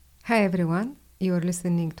Hi everyone, you are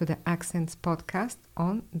listening to the Accents podcast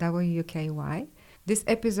on WUKY. This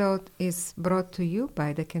episode is brought to you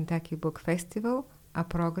by the Kentucky Book Festival, a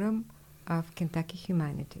program of Kentucky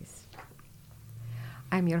Humanities.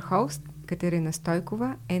 I'm your host, Katerina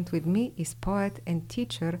Stoykova, and with me is poet and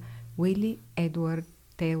teacher Willie Edward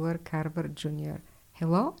Taylor Carver Jr.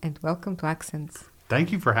 Hello and welcome to Accents.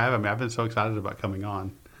 Thank you for having me. I've been so excited about coming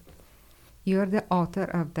on. You're the author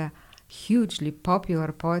of the hugely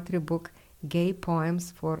popular poetry book Gay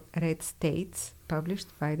Poems for Red States, published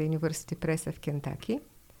by the University Press of Kentucky.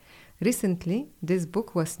 Recently, this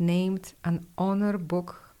book was named an honor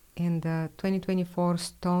book in the 2024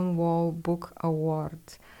 Stonewall Book Award,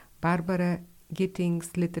 Barbara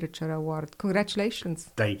Gittings Literature Award.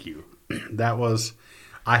 Congratulations. Thank you.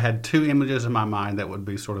 I had two images in my mind that would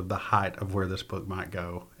be sort of the height of where this book might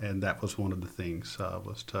go, and that was one of the things,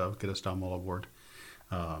 was to get a Stonewall Award.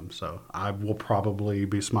 So I will probably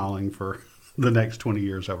be smiling for the next 20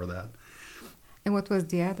 years over that. And what was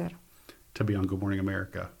the other? To be on Good Morning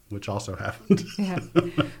America, which also happened. Yeah.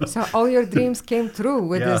 So all your dreams came true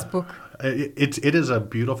with this book. It is a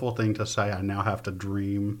beautiful thing to say. I now have to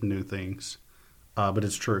dream new things, but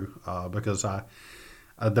it's true because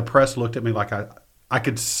the press looked at me like I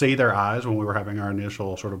could see their eyes when we were having our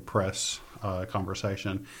initial sort of press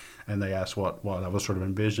conversation, and they asked what I was sort of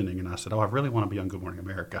envisioning, and I said, I really want to be on Good Morning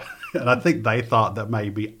America. And I think they thought that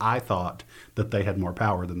maybe I thought that they had more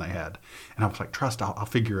power than they had. And I was like, trust, I'll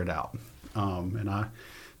figure it out. And I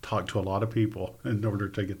talked to a lot of people in order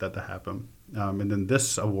to get that to happen. And then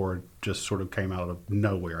this award just sort of came out of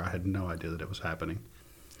nowhere. I had no idea that it was happening.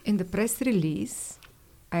 In the press release,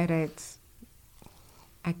 I read,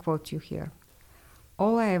 I quote you here,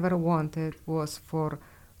 "All I ever wanted was for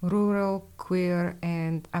rural, queer,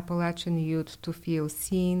 and Appalachian youth to feel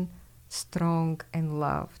seen, strong, and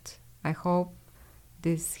loved. I hope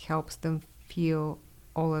this helps them feel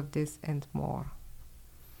all of this and more."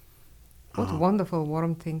 What a wonderful,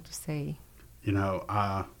 warm thing to say. You know,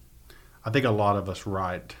 I think a lot of us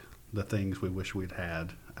write the things we wish we'd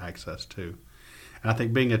had access to. And I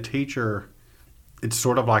think being a teacher, it's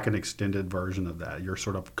sort of like an extended version of that. You're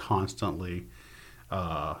sort of constantly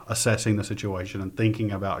assessing the situation and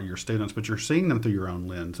thinking about your students, but you're seeing them through your own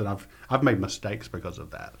lens. And I've made mistakes because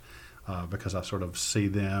of that, because I sort of see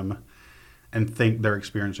them and think they're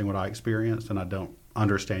experiencing what I experienced, and I don't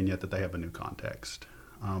understand yet that they have a new context.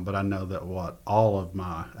 But I know that what all of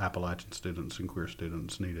my Appalachian students and queer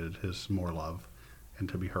students needed is more love and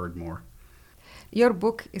to be heard more. Your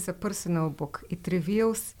book is a personal book. It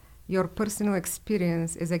reveals your personal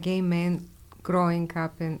experience as a gay man growing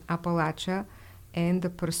up in Appalachia and the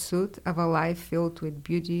pursuit of a life filled with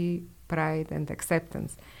beauty, pride, and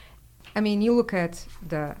acceptance. I mean, you look at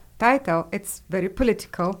the title, it's very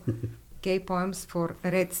political, Gay Poems for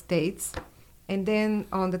Red States. And then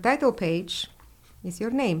on the title page is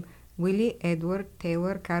your name, Willie Edward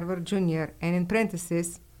Taylor Carver Jr., and in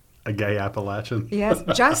parentheses, a gay Appalachian. Yes,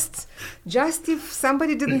 just if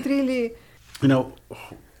somebody didn't really... You know,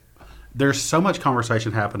 there's so much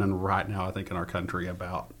conversation happening right now, I think, in our country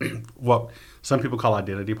about what some people call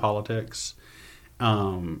identity politics.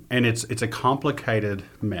 And it's a complicated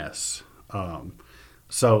mess.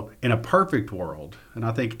 So in a perfect world, and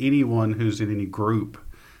I think anyone who's in any group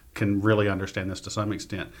can really understand this to some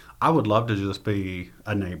extent, I would love to just be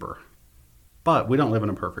a neighbor. But we don't live in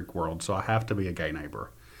a perfect world, so I have to be a gay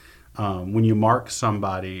neighbor. When you mark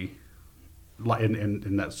somebody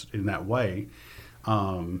in that way,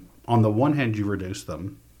 on the one hand, you reduce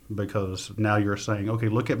them because now you're saying, okay,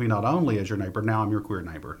 look at me not only as your neighbor, now I'm your queer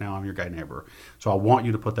neighbor, now I'm your gay neighbor. So I want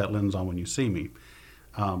you to put that lens on when you see me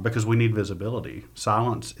because we need visibility.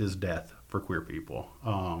 Silence is death for queer people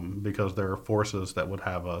because there are forces that would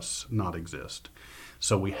have us not exist.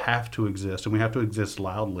 So we have to exist, and we have to exist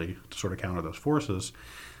loudly to sort of counter those forces.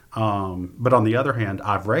 But on the other hand,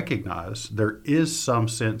 I've recognized there is some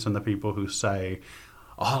sense in the people who say,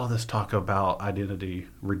 all of this talk about identity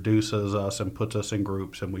reduces us and puts us in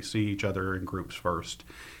groups, and we see each other in groups first.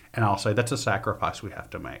 And I'll say that's a sacrifice we have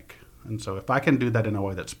to make. And so if I can do that in a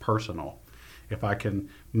way that's personal, if I can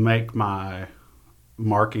make my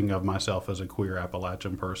marking of myself as a queer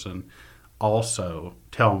Appalachian person also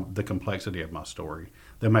tell the complexity of my story,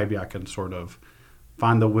 then maybe I can sort of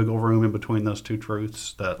find the wiggle room in between those two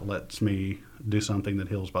truths that lets me do something that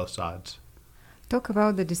heals both sides. Talk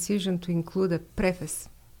about the decision to include a preface.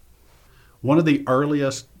 One of the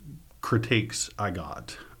earliest critiques I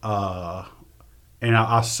got, and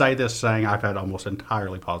I say this saying I've had almost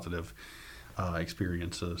entirely positive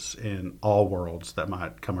experiences in all worlds that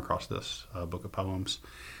might come across this book of poems,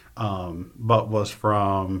 but was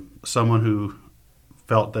from someone who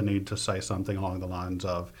felt the need to say something along the lines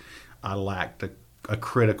of, I lacked a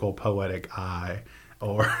critical poetic eye,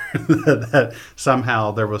 or that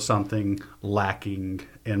somehow there was something lacking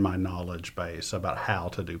in my knowledge base about how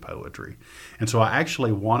to do poetry. And so I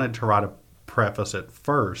actually wanted to write a preface at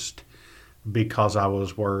first because I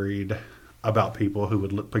was worried about people who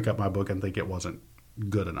would pick up my book and think it wasn't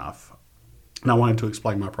good enough. And I wanted to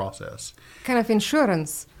explain my process. Kind of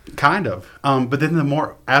insurance. Kind of. But then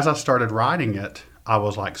as I started writing it, I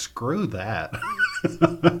was like, screw that.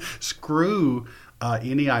 Screw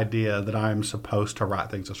any idea that I'm supposed to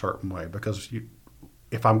write things a certain way. Because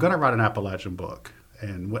if I'm going to write an Appalachian book,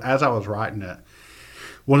 and as I was writing it,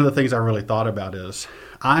 one of the things I really thought about is,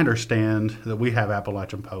 I understand that we have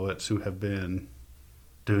Appalachian poets who have been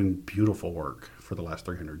doing beautiful work for the last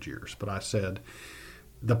 300 years. But I said,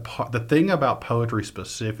 the thing about poetry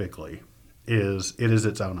specifically is it is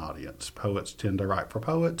its own audience. Poets tend to write for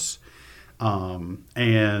poets,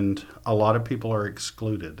 and a lot of people are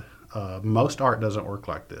excluded. Most art doesn't work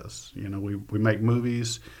like this. You know, we make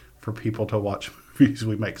movies for people to watch movies.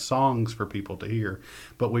 We make songs for people to hear.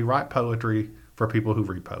 But we write poetry for people who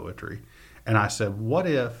read poetry. And I said, what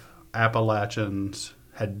if Appalachians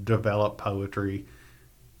had developed poetry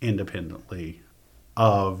independently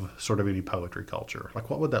of sort of any poetry culture? Like,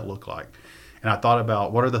 what would that look like? And I thought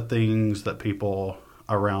about, what are the things that people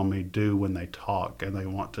around me do when they talk and they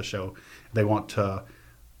want to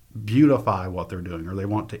beautify what they're doing, or they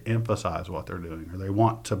want to emphasize what they're doing, or they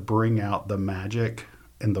want to bring out the magic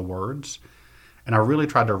in the words. And I really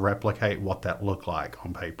tried to replicate what that looked like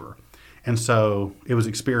on paper. And so it was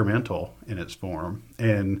experimental in its form.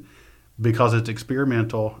 And because it's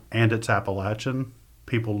experimental and it's Appalachian,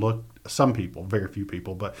 some people, very few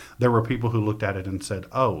people, but there were people who looked at it and said,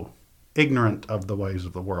 oh, ignorant of the ways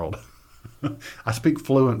of the world. I speak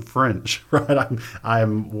fluent French, right?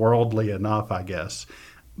 I'm worldly enough, I guess.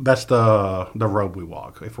 That's the road we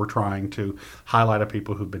walk if we're trying to highlight a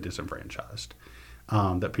people who've been disenfranchised.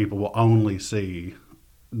 That people will only see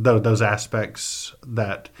those aspects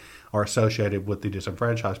that are associated with the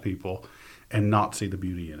disenfranchised people and not see the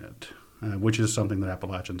beauty in it, which is something that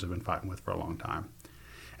Appalachians have been fighting with for a long time.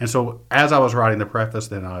 And so as I was writing the preface,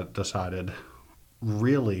 then I decided,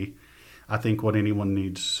 really, I think what anyone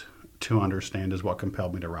needs to understand is what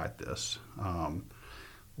compelled me to write this,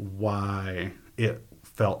 why it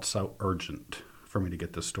felt so urgent for me to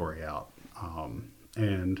get this story out.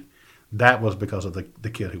 And that was because of the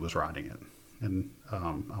kid who was writing it. And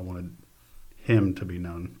I wanted him to be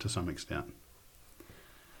known to some extent.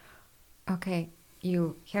 Okay,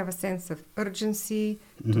 you have a sense of urgency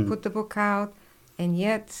to put the book out, and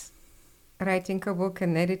yet writing a book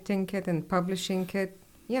and editing it and publishing it,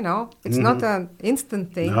 it's not an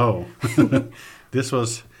instant thing. No. This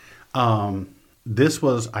was,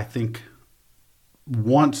 I think,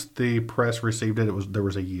 once the press received it, there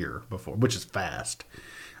was a year before, which is fast.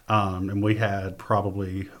 And we had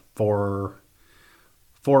probably four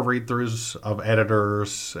read-throughs of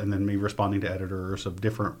editors, and then me responding to editors of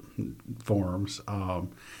different forms.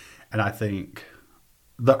 And I think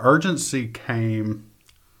the urgency came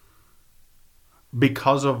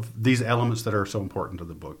because of these elements that are so important to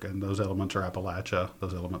the book. And those elements are Appalachia.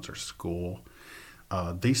 Those elements are school.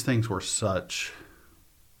 These things were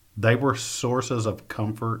they were sources of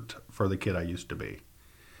comfort for the kid I used to be.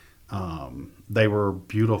 They were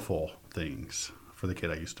beautiful things for the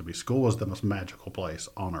kid I used to be. School was the most magical place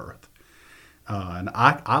on earth. And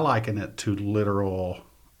I liken it to literal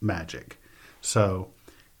magic. So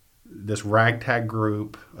this ragtag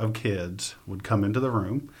group of kids would come into the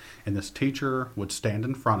room, and this teacher would stand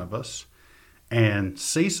in front of us and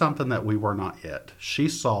see something that we were not yet. She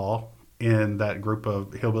saw in that group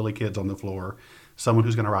of hillbilly kids on the floor someone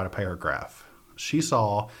who's going to write a paragraph. She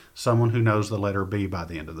saw someone who knows the letter B by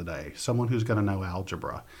the end of the day, someone who's going to know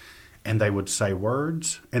algebra. And they would say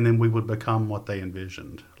words, and then we would become what they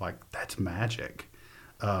envisioned. Like, that's magic.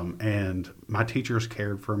 And my teachers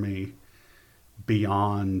cared for me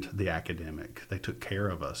beyond the academic. They took care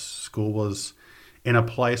of us. School was in a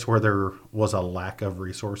place where there was a lack of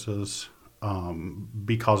resources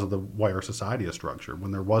because of the way our society is structured. When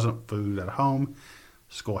there wasn't food at home,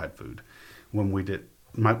 school had food. When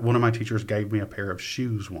one of my teachers gave me a pair of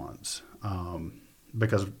shoes once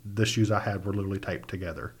because the shoes I had were literally taped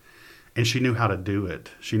together. And she knew how to do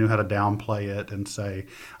it. She knew how to downplay it and say,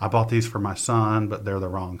 I bought these for my son, but they're the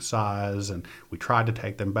wrong size. And we tried to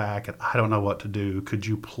take them back, and I don't know what to do. Could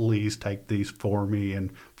you please take these for me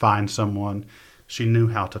and find someone? She knew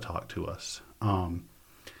how to talk to us.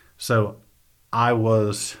 So I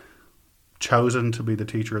was chosen to be the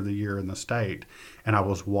teacher of the year in the state, and I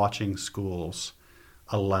was watching schools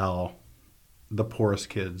allow the poorest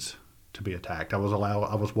kids to be attacked. I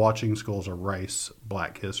was watching schools erase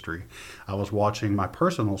Black history. I was watching my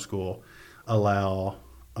personal school allow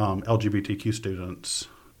LGBTQ students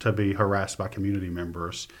to be harassed by community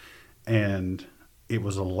members, and it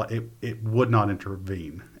would not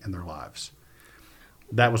intervene in their lives.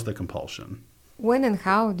 That was the compulsion. When and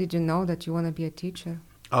how did you know that you want to be a teacher?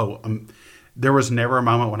 There was never a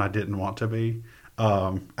moment when I didn't want to be.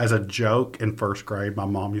 As a joke in first grade, my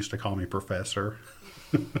mom used to call me professor.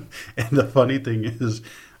 And the funny thing is,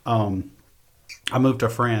 I moved to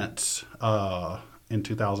France in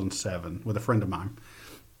 2007 with a friend of mine.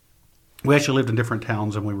 We actually lived in different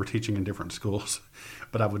towns and we were teaching in different schools.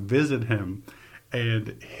 But I would visit him,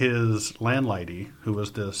 and his landlady, who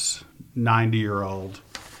was this 90-year-old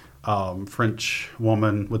French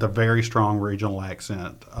woman with a very strong regional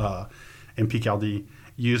accent in Picardy,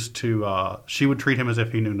 she would treat him as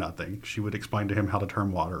if he knew nothing. She would explain to him how to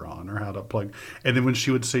turn water on or how to plug. And then when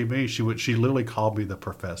she would see me, she literally called me the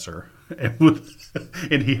professor.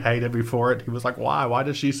 And he hated me for it. He was like, why? Why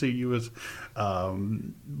does she see you as...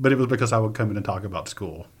 But it was because I would come in and talk about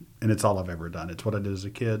school. And it's all I've ever done. It's what I did as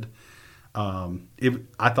a kid.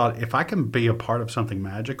 I thought, if I can be a part of something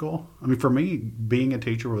magical... I mean, for me, being a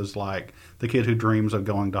teacher was like the kid who dreams of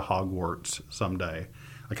going to Hogwarts someday.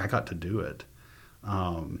 Like, I got to do it.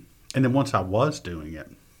 And then once I was doing it,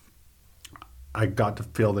 I got to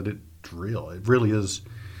feel that it's real. It really is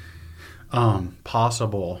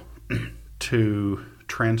possible to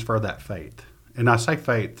transfer that faith. And I say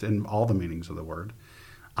faith in all the meanings of the word.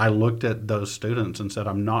 I looked at those students and said,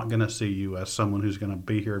 I'm not going to see you as someone who's going to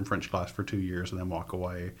be here in French class for 2 years and then walk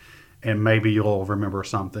away. And maybe you'll remember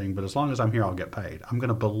something, but as long as I'm here, I'll get paid. I'm going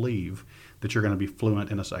to believe that you're going to be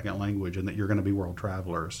fluent in a second language and that you're going to be world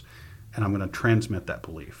travelers. And I'm going to transmit that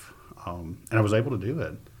belief. And I was able to do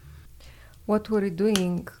it. What were you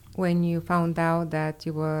doing when you found out that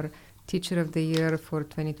you were Teacher of the Year for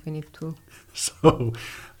 2022? So,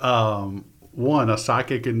 a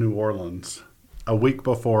psychic in New Orleans, a week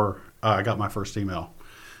before I got my first email.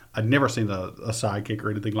 I'd never seen a psychic or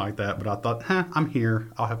anything like that, but I thought, I'm here.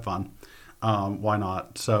 I'll have fun. Why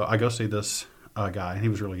not? So I go see this guy, and he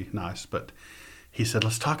was really nice, but he said,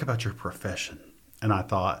 let's talk about your profession. And I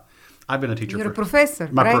thought, I've been a teacher. You're a professor,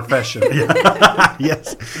 my right? profession.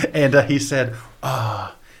 Yes. And he said,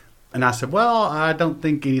 and I said, well, I don't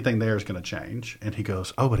think anything there is going to change. And he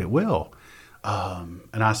goes, oh, but it will. And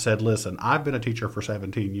I said, listen, I've been a teacher for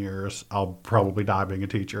 17 years. I'll probably die being a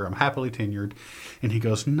teacher. I'm happily tenured. And he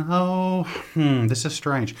goes, no, this is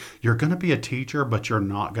strange. You're going to be a teacher, but you're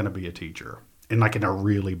not going to be a teacher. In a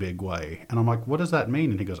really big way. And I'm like, what does that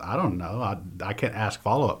mean? And he goes, I don't know. I can't ask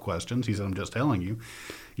follow-up questions. He said, I'm just telling you.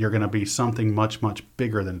 You're going to be something much, much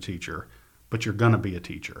bigger than a teacher, but you're going to be a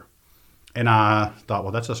teacher. And I thought,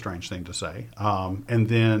 well, that's a strange thing to say. And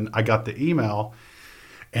then I got the email,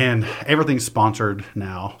 and everything's sponsored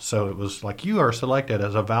now. So it was like, you are selected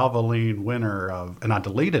as a Valvoline winner of, and I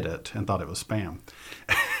deleted it and thought it was spam.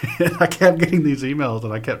 And I kept getting these emails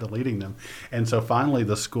and I kept deleting them. And so finally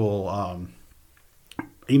the school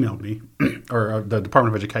emailed me, or the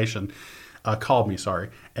Department of Education called me,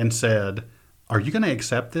 and said, are you going to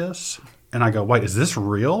accept this? And I go, wait, is this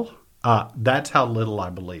real? That's how little I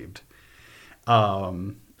believed.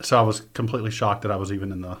 So I was completely shocked that I was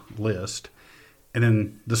even in the list. And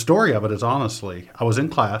then the story of it is, honestly, I was in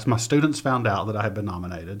class. My students found out that I had been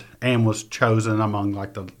nominated and was chosen among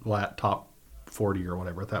the top 40 or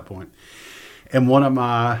whatever at that point. And one of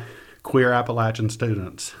my queer Appalachian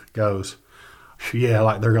students goes,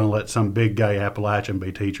 yeah, they're going to let some big gay Appalachian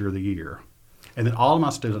be Teacher of the Year. And then all of my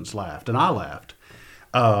students laughed, and I laughed.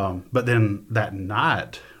 But then that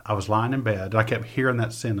night, I was lying in bed, and I kept hearing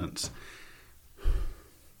that sentence.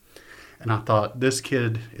 And I thought, this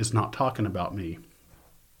kid is not talking about me.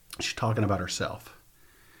 She's talking about herself.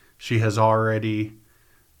 She has already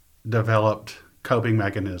developed coping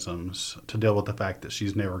mechanisms to deal with the fact that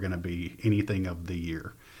she's never going to be anything of the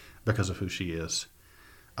year because of who she is.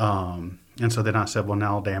 And so then I said, well,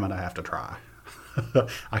 now, damn it, I have to try.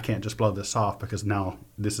 I can't just blow this off because now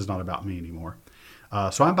this is not about me anymore.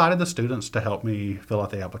 So I invited the students to help me fill out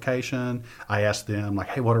the application. I asked them,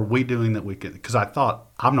 hey, what are we doing that we can, because I thought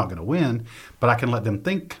I'm not going to win, but I can let them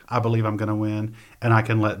think I believe I'm going to win, and I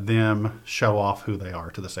can let them show off who they are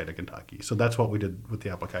to the state of Kentucky. So that's what we did with the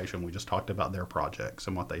application. We just talked about their projects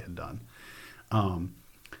and what they had done. And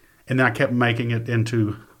then I kept making it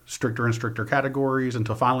into stricter and stricter categories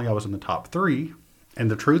until finally I was in the top 3. And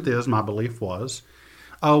the truth is, my belief was,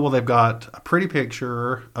 oh, well, they've got a pretty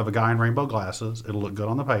picture of a guy in rainbow glasses. It'll look good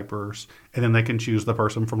on the papers. And then they can choose the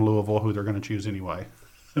person from Louisville who they're going to choose anyway.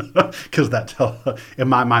 because that's how, in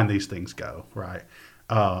my mind, these things go, right?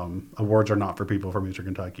 Awards are not for people from Eastern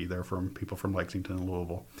Kentucky. They're from people from Lexington and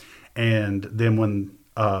Louisville. And then when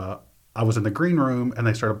I was in the green room and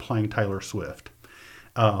they started playing Taylor Swift,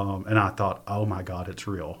 and I thought, oh my God, it's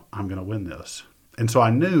real. I'm going to win this. And so I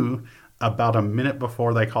knew about a minute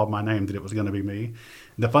before they called my name that it was going to be me.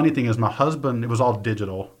 The funny thing is my husband, it was all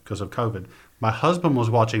digital because of COVID. My husband was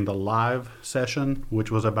watching the live session,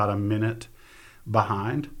 which was about a minute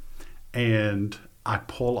behind. And I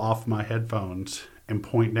pull off my headphones and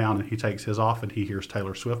point down, and he takes his off, and he hears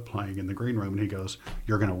Taylor Swift playing in the green room, and he goes,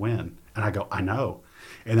 "You're going to win." And I go, "I know."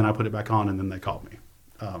 And then I put it back on, and then they called me.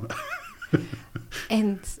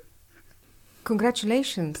 And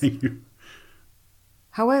congratulations. Thank you.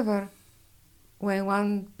 However, when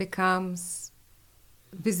one becomes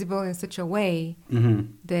visible in such a way,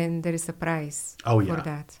 then there is a price for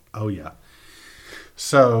that. Oh, yeah.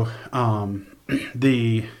 So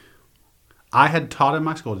I had taught in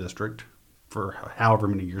my school district for however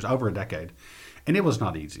many years, over a decade, and it was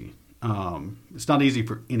not easy. It's not easy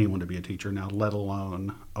for anyone to be a teacher now, let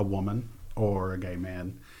alone a woman or a gay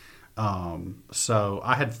man. So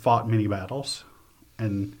I had fought many battles,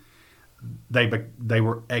 and they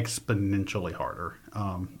were exponentially harder.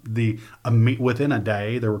 Within a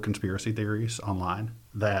day, there were conspiracy theories online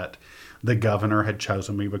that the governor had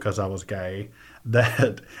chosen me because I was gay.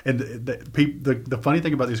 The funny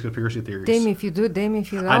thing about these conspiracy theories, damn if you do, damn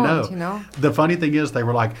if you don't. I know. You know. The funny thing is, they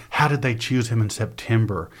were like, "How did they choose him in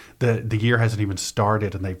September? The year hasn't even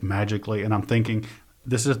started, and they've magically." And I'm thinking,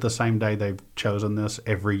 this is the same day they've chosen this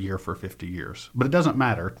every year for 50 years. But it doesn't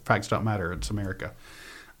matter. Facts don't matter. It's America.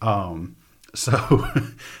 Then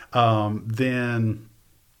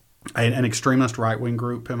an extremist right-wing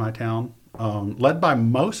group in my town, led by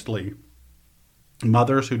mostly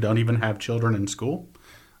mothers who don't even have children in school.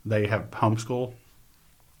 They have homeschool.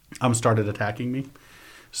 Started attacking me.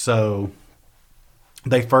 So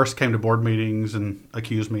they first came to board meetings and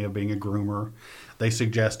accused me of being a groomer. They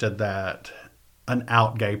suggested that an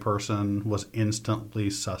out gay person was instantly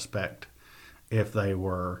suspect if they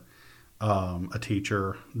were a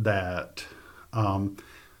teacher, that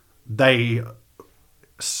they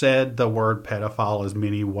said the word pedophile as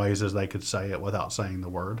many ways as they could say it without saying the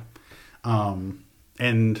word.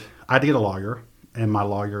 And I did get a lawyer, and my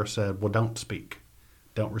lawyer said, well, don't speak.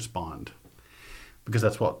 Don't respond. Because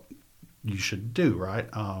that's what you should do, right?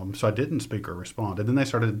 So I didn't speak or respond. And then they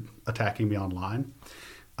started attacking me online.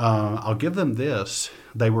 I'll give them this.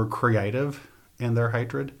 They were creative in their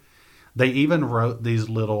hatred. They even wrote these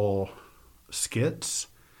little skits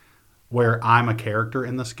where I'm a character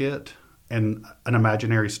in the skit and an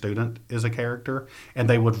imaginary student is a character, and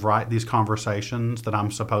they would write these conversations that I'm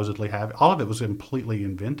supposedly having. All of it was completely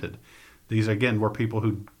invented. These, again, were people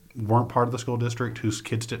who weren't part of the school district, whose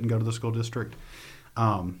kids didn't go to the school district.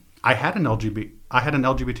 I had an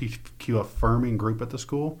LGBTQ affirming group at the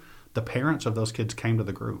school. The parents of those kids came to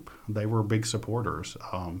the group. They were big supporters.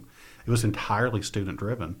 It was entirely student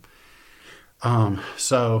driven.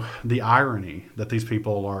 So the irony that these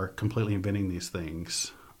people are completely inventing these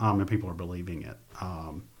things, and people are believing it.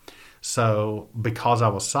 So because I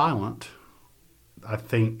was silent, I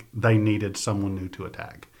think they needed someone new to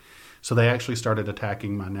attack. So they actually started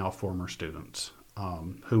attacking my now former students,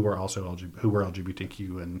 who were also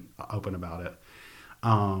LGBTQ and open about it.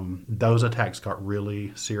 Those attacks got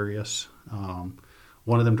really serious.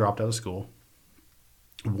 One of them dropped out of school.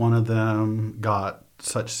 One of them got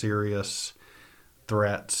such serious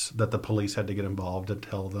threats that the police had to get involved and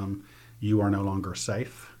tell them, you are no longer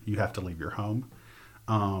safe. You have to leave your home.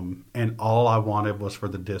 And all I wanted was for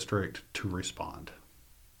the district to respond.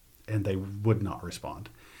 And they would not respond.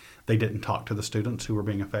 They didn't talk to the students who were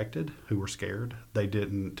being affected, who were scared. They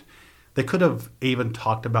could have even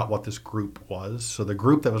talked about what this group was. So the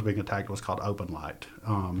group that was being attacked was called Open Light.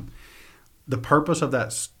 The purpose of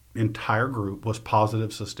that entire group was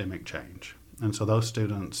positive systemic change. And so those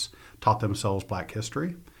students taught themselves Black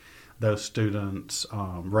history. Those students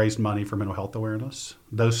raised money for mental health awareness.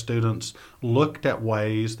 Those students looked at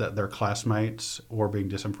ways that their classmates were being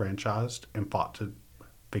disenfranchised and fought to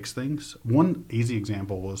fix things. One easy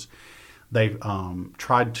example was they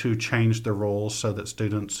tried to change the rules so that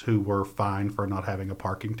students who were fined for not having a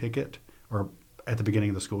parking ticket or at the beginning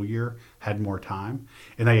of the school year had more time.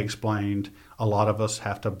 And they explained, a lot of us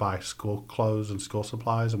have to buy school clothes and school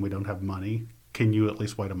supplies and we don't have money. Can you at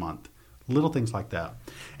least wait a month? Little things like that.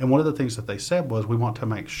 And one of the things that they said was, we want to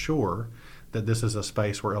make sure that this is a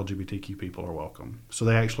space where LGBTQ people are welcome. So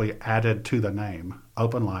they actually added to the name,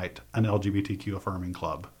 Open Light, an LGBTQ affirming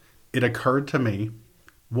club. It occurred to me,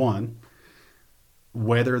 one,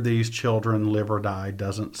 whether these children live or die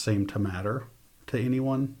doesn't seem to matter to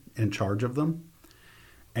anyone in charge of them.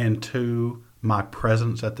 And two, my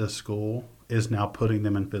presence at this school is now putting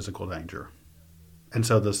them in physical danger. And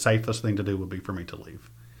so the safest thing to do would be for me to leave.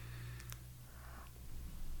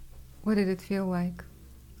 What did it feel like?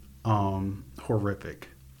 Horrific.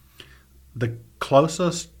 The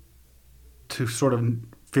closest to sort of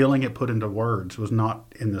feeling it put into words was not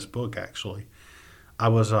in this book, actually. I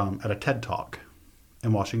was at a TED Talk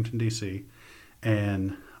in Washington, D.C.,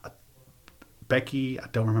 and Becky, I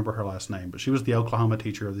don't remember her last name, but she was the Oklahoma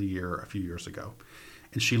Teacher of the Year a few years ago.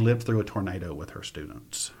 And she lived through a tornado with her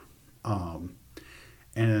students.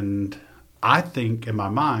 And I think in my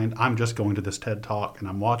mind, I'm just going to this TED Talk and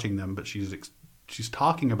I'm watching them, but she's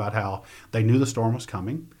talking about how they knew the storm was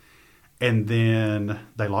coming, and then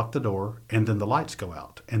they lock the door, and then the lights go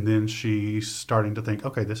out. And then she's starting to think,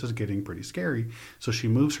 okay, this is getting pretty scary. So she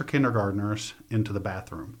moves her kindergartners into the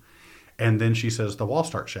bathroom. And then she says the wall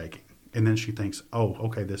starts shaking. And then she thinks, oh,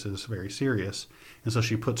 okay, this is very serious. And so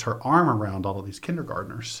she puts her arm around all of these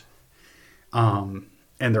kindergartners. And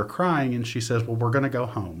they're crying, and she says, well, we're going to go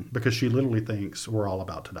home, because she literally thinks we're all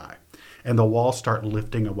about to die. And the walls start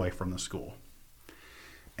lifting away from the school.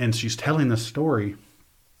 And she's telling this story,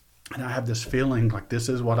 and I have this feeling like this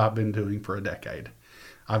is what I've been doing for a decade.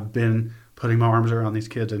 I've been putting my arms around these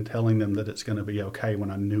kids and telling them that it's going to be okay when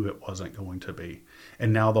I knew it wasn't going to be.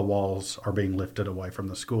 And now the walls are being lifted away from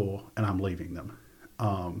the school, and I'm leaving them.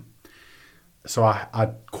 So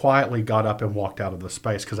I quietly got up and walked out of the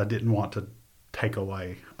space because I didn't want to take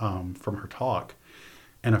away from her talk.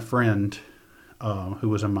 And a friend who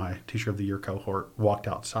was in my Teacher of the Year cohort walked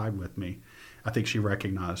outside with me. I think she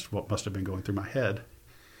recognized what must have been going through my head.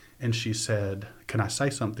 And she said, can I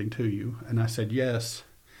say something to you? And I said, yes.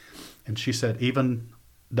 And she said, even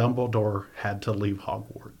Dumbledore had to leave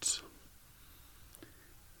Hogwarts.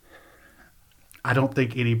 I don't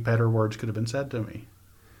think any better words could have been said to me.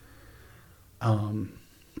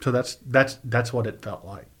 So that's what it felt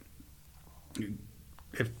like.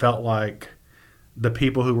 It felt like the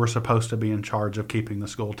people who were supposed to be in charge of keeping the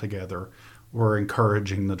school together were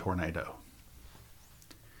encouraging the tornado.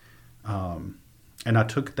 And I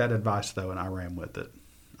took that advice, though, and I ran with it.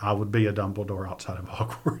 I would be a Dumbledore outside of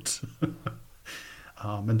Hogwarts.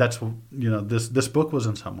 And that's, this book was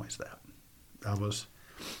in some ways that.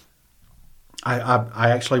 I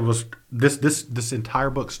actually was, this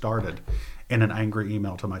entire book started in an angry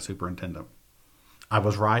email to my superintendent. I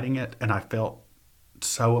was writing it, and I felt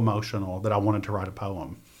so emotional that I wanted to write a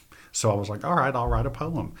poem. So I was like, all right, I'll write a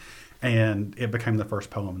poem. And it became the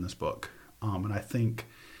first poem in this book. And I think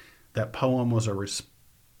that poem was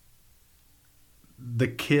the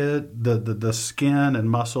kid, the skin and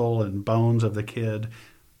muscle and bones of the kid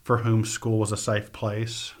for whom school was a safe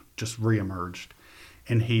place just reemerged.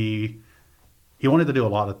 And he wanted to do a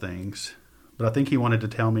lot of things, but I think he wanted to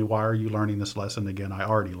tell me, why are you learning this lesson again? I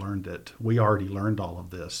already learned it. We already learned all of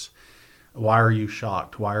this. Why are you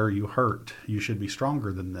shocked? Why are you hurt? You should be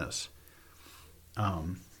stronger than this.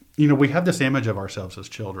 We have this image of ourselves as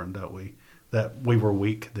children, don't we? That we were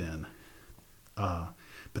weak then.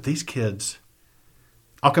 But these kids,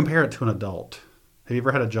 I'll compare it to an adult. Have you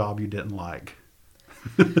ever had a job you didn't like?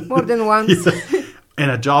 More than once. Yeah.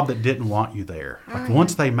 And a job that didn't want you there.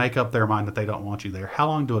 Once they make up their mind that they don't want you there, how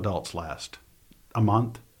long do adults last? A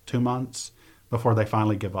month? 2 months? Before they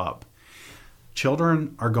finally give up.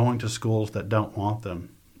 Children are going to schools that don't want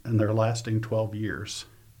them, and they're lasting 12 years.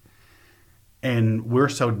 And we're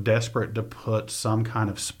so desperate to put some kind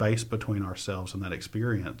of space between ourselves and that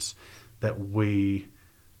experience that we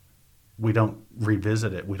don't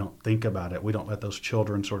revisit it. We don't think about it. We don't let those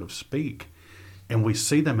children sort of speak. And we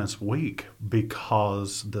see them as weak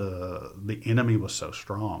because the enemy was so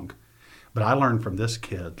strong. But I learned from this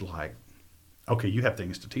kid, like, okay, you have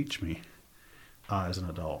things to teach me as an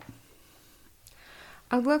adult.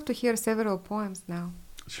 I'd love to hear several poems now.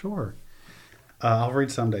 Sure. I'll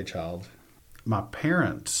read Someday Child. My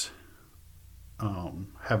parents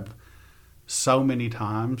have so many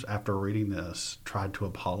times after reading this tried to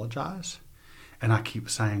apologize. And I keep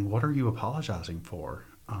saying, what are you apologizing for?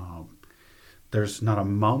 There's not a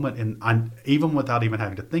moment even without even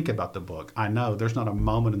having to think about the book, I know there's not a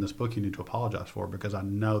moment in this book you need to apologize for, because I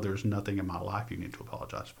know there's nothing in my life you need to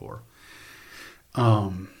apologize for.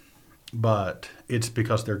 But it's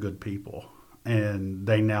because they're good people. And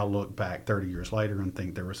they now look back 30 years later and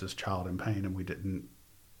think there was this child in pain and we didn't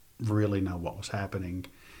really know what was happening.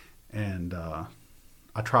 And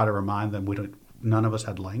I try to remind them none of us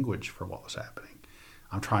had language for what was happening.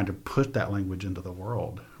 I'm trying to put that language into the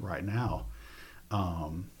world right now.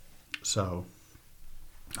 So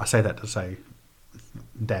I say that to say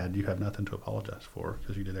Dad, you have nothing to apologize for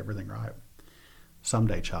because you did everything right.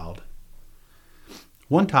 Someday, child.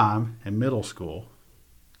 One time in middle school,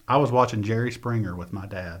 I was watching Jerry Springer with my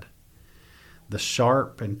dad. The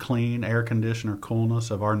sharp and clean air conditioner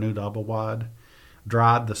coolness of our new double wide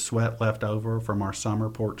dried the sweat left over from our summer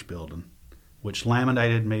porch building, which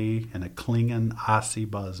laminated me in a clinging, icy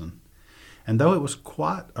buzzing. And though it was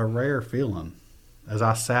quite a rare feeling, as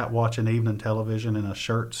I sat watching evening television in a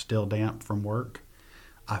shirt still damp from work,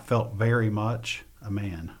 I felt very much a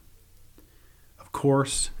man. Of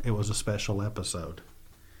course, it was a special episode.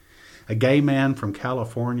 A gay man from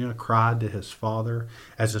California cried to his father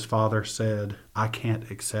as his father said, "I can't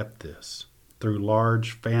accept this," through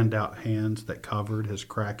large fanned-out hands that covered his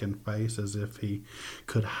cracking face as if he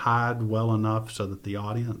could hide well enough so that the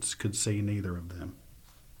audience could see neither of them.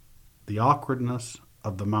 The awkwardness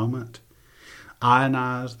of the moment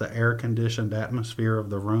ionized the air-conditioned atmosphere of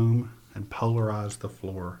the room and polarized the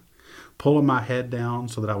floor, pulling my head down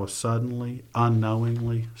so that I was suddenly,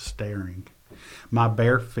 unknowingly staring, my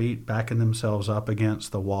bare feet backing themselves up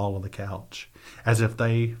against the wall of the couch, as if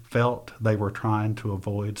they felt they were trying to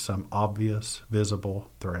avoid some obvious,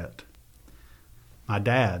 visible threat. My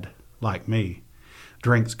dad, like me,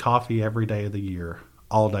 drinks coffee every day of the year,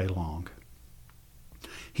 all day long.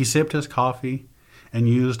 He sipped his coffee and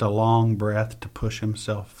used a long breath to push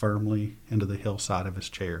himself firmly into the hillside of his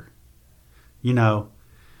chair. You know,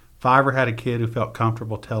 if I ever had a kid who felt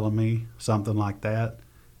comfortable telling me something like that,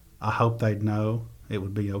 I hope they'd know it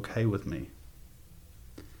would be okay with me.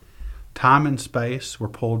 Time and space were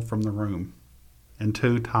pulled from the room, and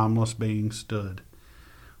two timeless beings stood,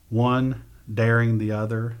 one daring the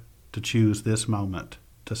other to choose this moment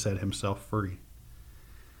to set himself free.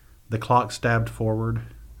 The clock stabbed forward,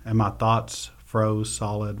 and my thoughts froze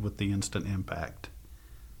solid with the instant impact.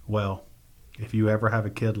 Well, if you ever have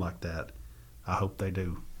a kid like that, I hope they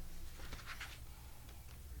do.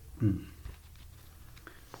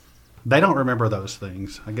 They don't remember those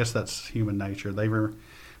things. I guess that's human nature.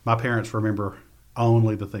 My parents remember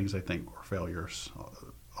only the things they think were failures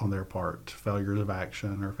on their part, failures of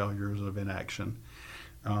action or failures of inaction.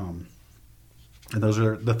 And those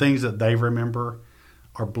are the things that they remember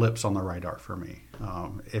are blips on the radar for me,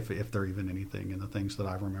 if they're even anything. And the things that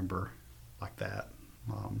I remember like that,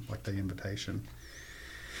 like the invitation,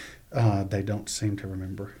 they don't seem to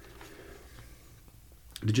remember.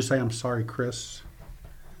 Did you say I'm sorry, Chris?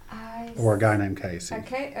 Or a guy named Casey? A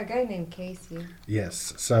guy named Casey.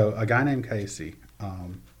 Yes. So a guy named Casey.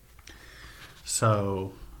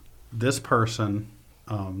 So this person,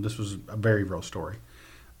 this was a very real story.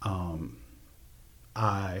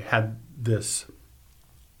 I had this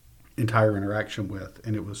entire interaction with,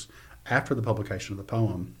 and it was after the publication of the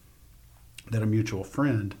poem that a mutual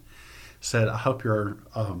friend said, "I hope you're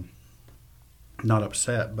not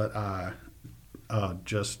upset, but I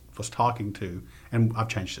just was talking to," and I've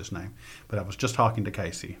changed his name, but I was just talking to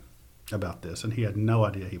Casey about this, and he had no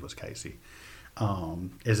idea he was Casey.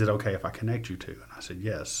 Is it okay if I connect you two? And I said,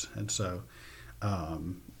 yes. And so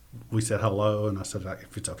we said hello, and I said,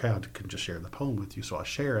 if it's okay, I can just share the poem with you. So I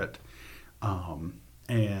share it,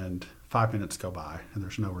 and 5 minutes go by, and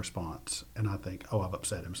there's no response. And I think, oh, I've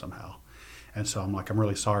upset him somehow. And so I'm like, I'm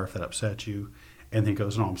really sorry if that upset you. And he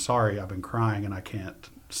goes, no, I'm sorry, I've been crying, and I can't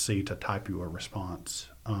see to type you a response.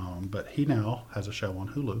 But he now has a show on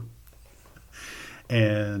Hulu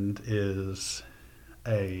and is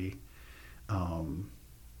I don't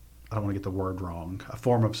want to get the word wrong, a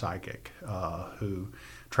form of psychic who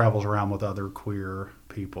travels around with other queer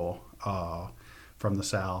people from the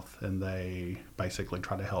South, and they basically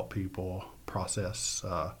try to help people process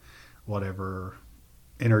whatever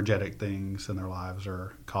energetic things in their lives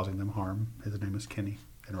are causing them harm. His name is Kenny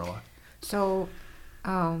in real life. So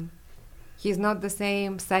he's not the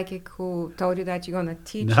same psychic who told you that you're going to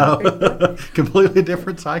teach. No, completely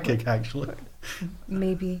different psychic, actually.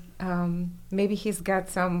 Maybe he's got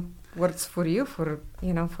some words for you, for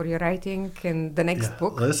your writing and the next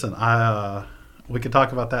book. Listen, we could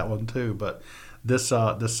talk about that one too, but this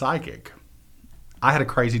psychic, I had a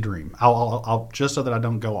crazy dream. I'll just so that I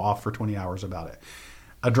don't go off for 20 hours about it.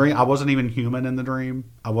 A dream. I wasn't even human in the dream.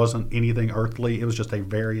 I wasn't anything earthly. It was just a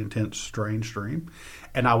very intense, strange dream.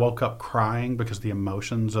 And I woke up crying because the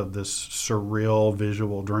emotions of this surreal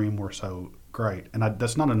visual dream were so great. And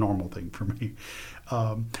that's not a normal thing for me.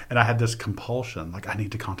 And I had this compulsion, like I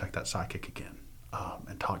need to contact that psychic again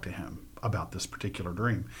and talk to him about this particular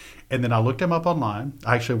dream. And then I looked him up online.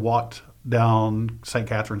 I actually walked down St.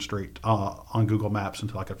 Catherine Street on Google Maps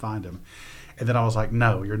until I could find him. And then I was like,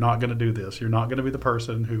 no, you're not going to do this. You're not going to be the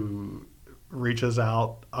person who reaches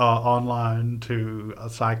out online to a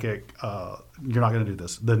psychic. You're not going to do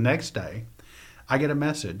this. The next day, I get a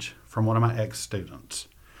message from one of my ex-students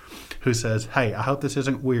who says, hey, I hope this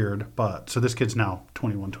isn't weird, but, so this kid's now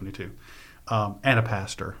 21, 22, and a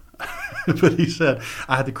pastor. But he said,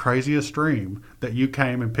 I had the craziest dream that you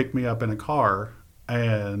came and picked me up in a car,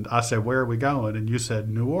 and I said, where are we going? And you said,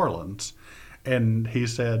 New Orleans. And he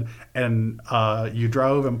said, and you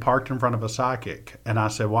drove and parked in front of a psychic. And I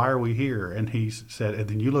said, why are we here? And he said, and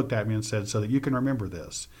then you looked at me and said, so that you can remember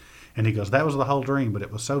this. And he goes, that was the whole dream, but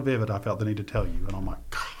it was so vivid, I felt the need to tell you. And I'm like,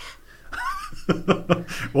 God.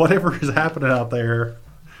 Whatever is happening out there,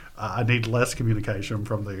 I need less communication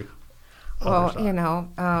from the other side. You know,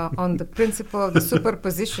 on the principle of the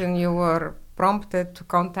superposition, you were prompted to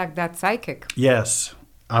contact that psychic. Yes,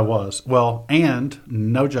 I was. Well, and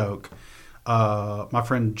no joke, my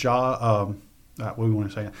friend what do we want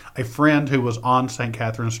to say? A friend who was on St.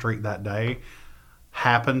 Catherine Street that day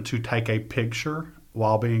happened to take a picture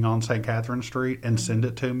while being on St. Catherine Street and send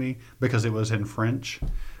it to me because it was in French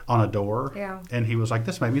on a door. Yeah. And he was like,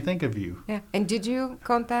 this made me think of you. Yeah. And did you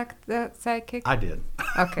contact the psychic? I did.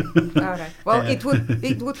 Okay. All right. Well, it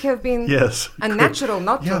would have been yes, unnatural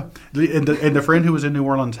not yeah. to. And the friend who was in New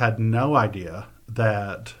Orleans had no idea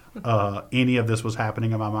that any of this was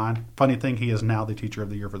happening in my mind. Funny thing, he is now the teacher of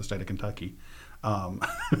the year for the state of Kentucky.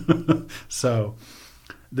 So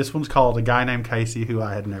this one's called A Guy Named Casey Who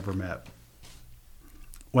I Had Never Met.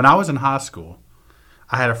 When I was in high school,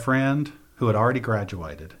 I had a friend who had already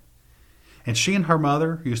graduated, and she and her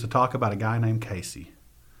mother used to talk about a guy named Casey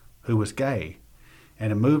who was gay and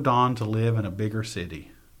had moved on to live in a bigger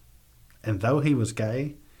city. And though he was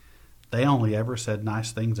gay, they only ever said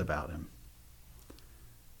nice things about him.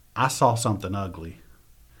 I saw something ugly,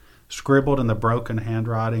 scribbled in the broken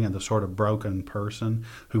handwriting of the sort of broken person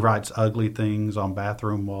who writes ugly things on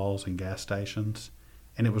bathroom walls and gas stations,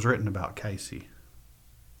 and it was written about Casey,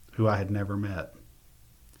 who I had never met.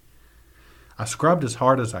 I scrubbed as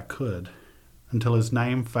hard as I could until his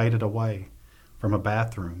name faded away from a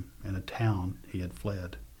bathroom in a town he had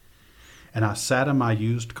fled. And I sat in my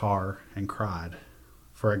used car and cried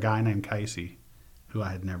for a guy named Casey who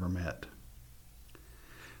I had never met.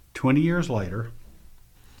 20 years later,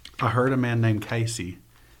 I heard a man named Casey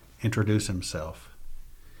introduce himself.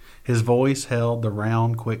 His voice held the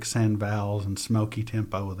round quicksand vales and smoky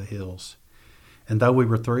tempo of the hills. And though we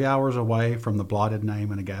were 3 hours away from the blotted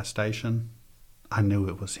name in a gas station, I knew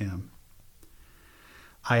it was him.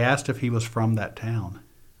 I asked if he was from that town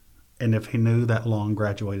and if he knew that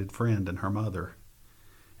long-graduated friend and her mother.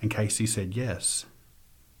 And Casey said yes.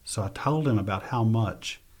 So I told him about how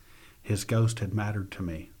much his ghost had mattered to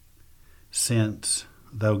me, since,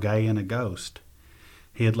 though gay and a ghost,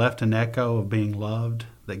 he had left an echo of being loved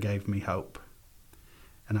that gave me hope.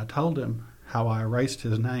 And I told him how I erased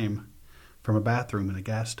his name from a bathroom in a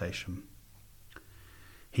gas station.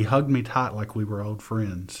 He hugged me tight like we were old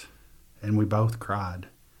friends, and we both cried,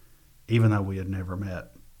 even though we had never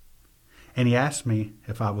met. And he asked me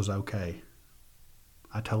if I was okay.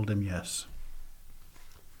 I told him yes.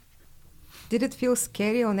 Did it feel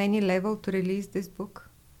scary on any level to release this book?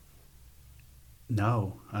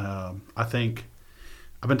 No. I think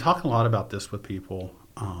I've been talking a lot about this with people.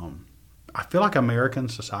 I feel like American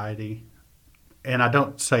society, and I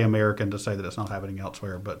don't say American to say that it's not happening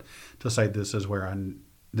elsewhere, but to say this is what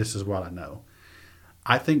I know.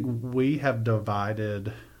 I think we have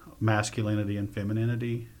divided masculinity and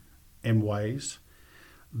femininity in ways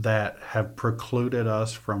that have precluded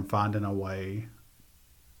us from finding a way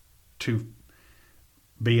to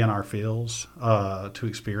be in our feels, to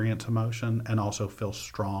experience emotion, and also feel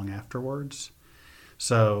strong afterwards.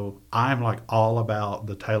 So I'm like all about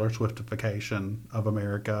the Taylor Swiftification of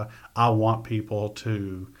America. I want people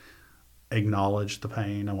to acknowledge the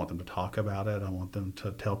pain. I want them to talk about it. I want them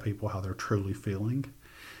to tell people how they're truly feeling.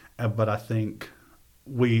 But I think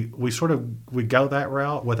we go that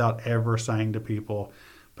route without ever saying to people,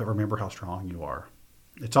 but remember how strong you are.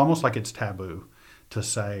 It's almost like it's taboo to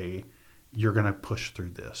say, you're going to push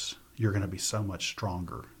through this. You're going to be so much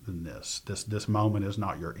stronger than this. This moment is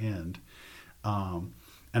not your end. And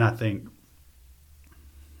I think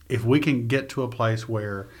if we can get to a place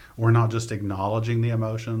where we're not just acknowledging the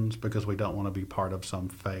emotions because we don't want to be part of some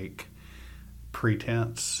fake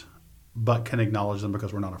pretense, but can acknowledge them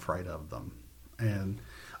because we're not afraid of them. And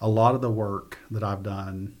a lot of the work that I've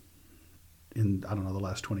done in, the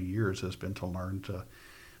last 20 years has been to learn to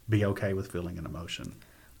be okay with feeling an emotion.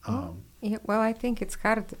 I think it's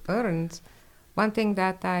hard-earned. One thing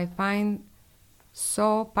that I find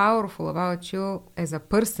so powerful about you as a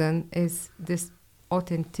person is this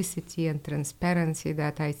authenticity and transparency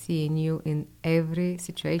that I see in you in every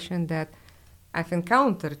situation that I've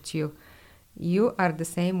encountered you. You are the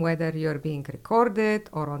same whether you're being recorded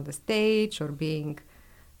or on the stage or being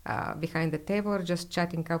behind the table or just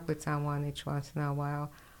chatting up with someone each once in a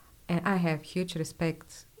while. And I have huge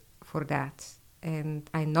respect for that. And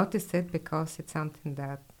I notice it because it's something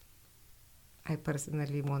that I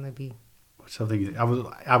personally want to be. Something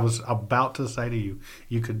I was about to say to you,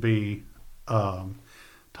 you could be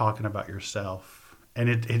talking about yourself, and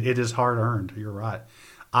it is hard earned. You're right.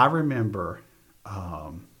 I remember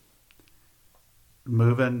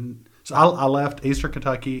moving. So I left Eastern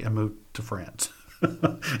Kentucky and moved to France.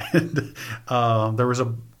 And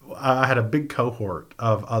I had a big cohort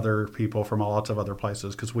of other people from lots of other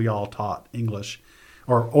places because we all taught English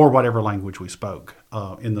or whatever language we spoke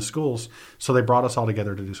in the schools. So they brought us all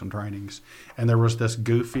together to do some trainings. And there was this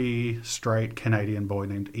goofy, straight Canadian boy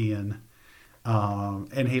named Ian.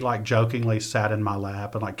 And he like jokingly sat in my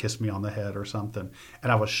lap and like kissed me on the head or something.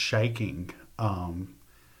 And I was shaking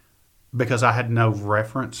because I had no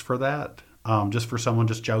reference for that. Just for someone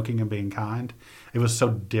just joking and being kind. It was so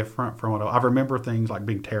different from what I remember things like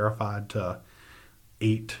being terrified to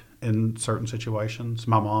eat in certain situations.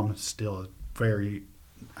 My mom is still very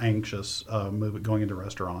anxious going into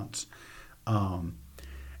restaurants. And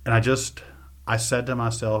I said to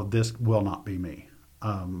myself, this will not be me.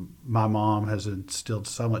 My mom has instilled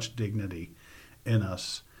so much dignity in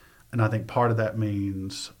us. And I think part of that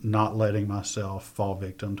means not letting myself fall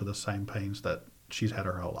victim to the same pains that she's had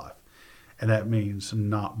her whole life. And that means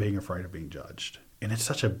not being afraid of being judged. And it's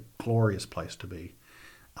such a glorious place to be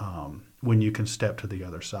when you can step to the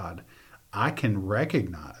other side. I can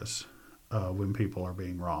recognize when people are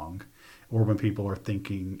being wrong or when people are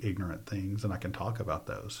thinking ignorant things, and I can talk about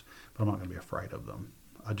those, but I'm not going to be afraid of them.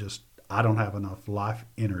 I don't have enough life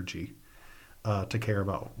energy to care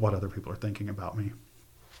about what other people are thinking about me.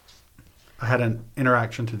 I had an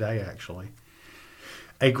interaction today, actually.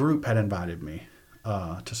 A group had invited me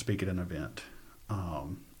to speak at an event.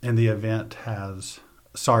 And the event has,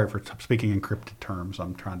 sorry for speaking in cryptic terms,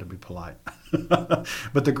 I'm trying to be polite.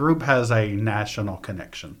 But the group has a national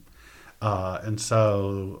connection. And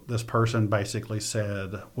so this person basically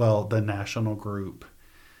said, well, the national group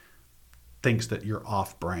thinks that you're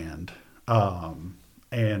off-brand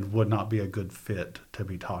and would not be a good fit to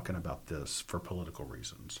be talking about this for political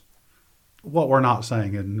reasons. What we're not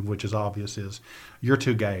saying, and which is obvious, is you're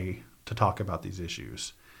too gay to talk about these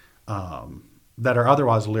issues that are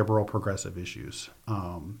otherwise liberal, progressive issues.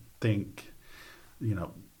 Think,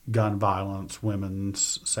 gun violence,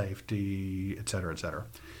 women's safety, et cetera, et cetera.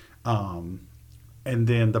 And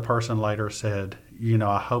then the person later said,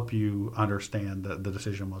 I hope you understand that the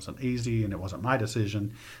decision wasn't easy and it wasn't my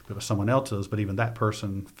decision, but it was someone else's. But even that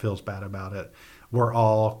person feels bad about it. We're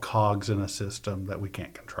all cogs in a system that we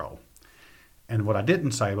can't control. And what I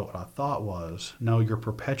didn't say, but what I thought was, no, you're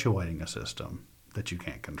perpetuating a system that you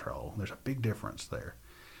can't control. There's a big difference there.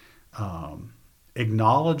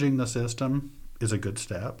 Acknowledging the system is a good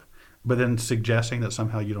step, but then suggesting that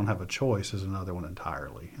somehow you don't have a choice is another one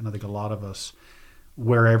entirely. And I think a lot of us,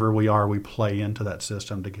 wherever we are, we play into that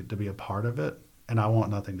system to get to be a part of it. And I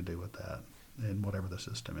want nothing to do with that in whatever the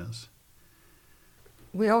system is.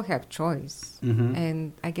 We all have choice. Mm-hmm.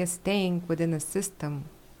 And I guess staying within a system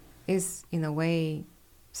is in a way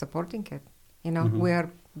supporting it. Mm-hmm. We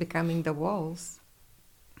are becoming the walls.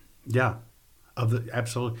 Yeah,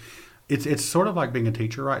 absolutely. It's sort of like being a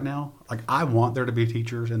teacher right now. Like, I want there to be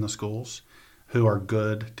teachers in the schools who are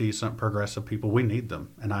good, decent, progressive people. We need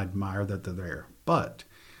them, and I admire that they're there. But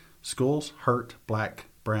schools hurt Black,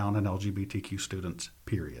 brown, and LGBTQ students,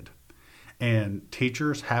 period. And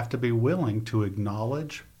teachers have to be willing to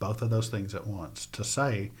acknowledge both of those things at once, to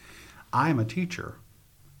say, I am a teacher.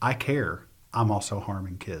 I care. I'm also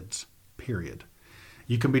harming kids, period.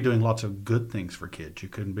 You can be doing lots of good things for kids. You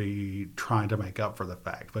can be trying to make up for the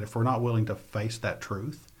fact. But if we're not willing to face that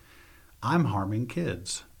truth, I'm harming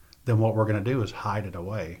kids, then what we're going to do is hide it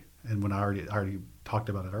away. And when I already talked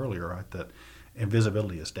about it earlier, right, that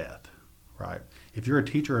invisibility is death, right? If you're a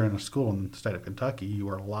teacher in a school in the state of Kentucky, you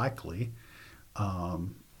are likely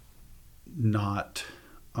not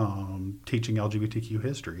teaching LGBTQ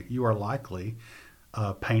history. You are likely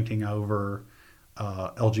painting over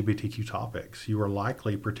LGBTQ topics. You are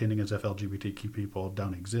likely pretending as if LGBTQ people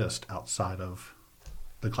don't exist outside of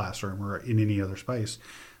the classroom or in any other space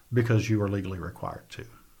because you are legally required to,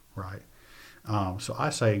 right? So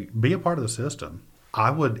I say, be a part of the system.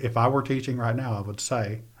 If I were teaching right now, I would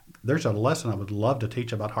say, there's a lesson I would love to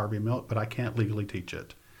teach about Harvey Milk, but I can't legally teach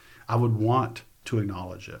it. I would want to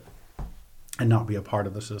acknowledge it and not be a part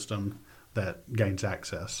of the system that gains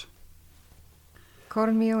access.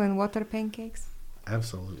 Cornmeal and water pancakes?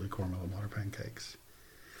 Absolutely, cornmeal and water pancakes.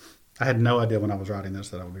 I had no idea when I was writing this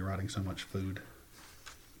that I would be writing so much food.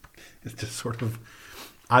 It's just sort of,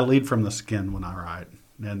 I lead from the skin when I write,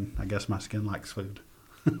 and I guess my skin likes food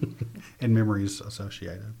and memories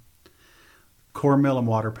associated. Cornmeal and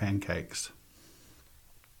water pancakes.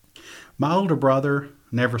 My older brother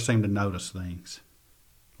never seemed to notice things,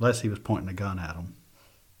 unless he was pointing a gun at them.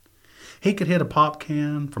 He could hit a pop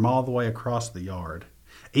can from all the way across the yard,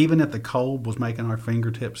 even if the cold was making our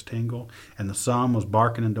fingertips tingle and the sun was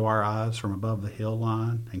barking into our eyes from above the hill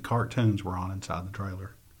line and cartoons were on inside the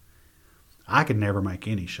trailer. I could never make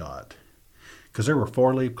any shot, because there were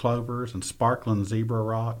four-leaf clovers and sparkling zebra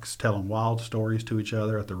rocks telling wild stories to each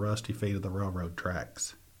other at the rusty feet of the railroad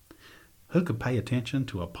tracks. Who could pay attention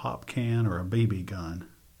to a pop can or a BB gun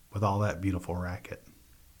with all that beautiful racket?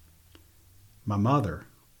 My mother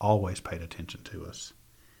always paid attention to us.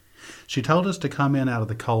 She told us to come in out of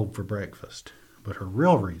the cold for breakfast, but her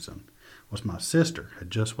real reason was my sister had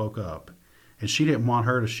just woke up, and she didn't want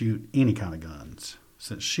her to shoot any kind of guns,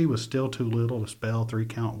 since she was still too little to spell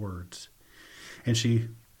 3-count words. And she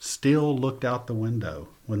still looked out the window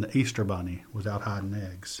when the Easter Bunny was out hiding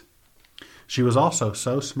eggs. She was also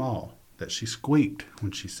so small that she squeaked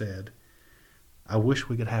when she said, "I wish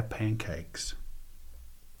we could have pancakes."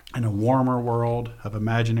 And a warmer world of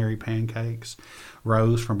imaginary pancakes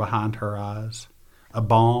rose from behind her eyes, a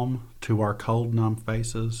balm to our cold, numb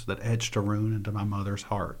faces that etched a rune into my mother's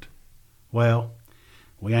heart. Well,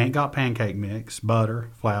 we ain't got pancake mix, butter,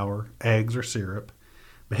 flour, eggs, or syrup,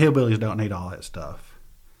 but hillbillies don't need all that stuff.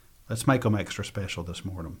 Let's make 'em extra special this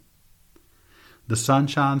morning. The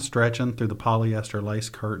sunshine stretching through the polyester lace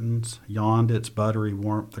curtains yawned its buttery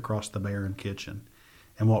warmth across the barren kitchen,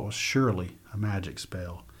 and what was surely a magic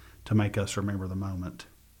spell to make us remember the moment.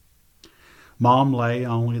 Mom lay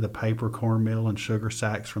only the paper cornmeal and sugar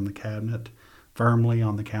sacks from the cabinet firmly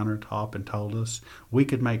on the countertop and told us we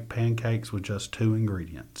could make pancakes with just 2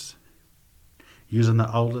 ingredients. Using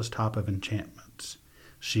the oldest type of enchantments,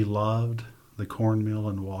 she loved the cornmeal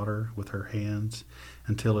and water with her hands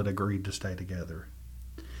until it agreed to stay together,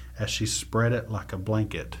 as she spread it like a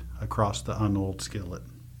blanket across the unoiled skillet.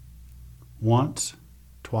 Once,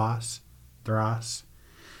 twice, thrice,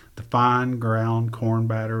 the fine ground corn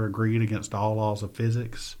batter agreed against all laws of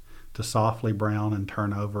physics to softly brown and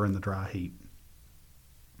turn over in the dry heat.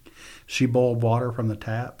 She boiled water from the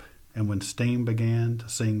tap, and when steam began to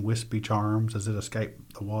sing wispy charms as it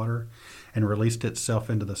escaped the water and released itself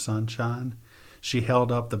into the sunshine, she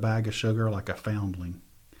held up the bag of sugar like a foundling,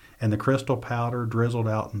 and the crystal powder drizzled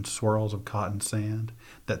out in swirls of cotton sand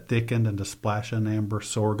that thickened into splashing amber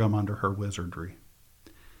sorghum under her wizardry.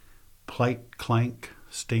 Plate clank,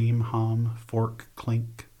 steam hum, fork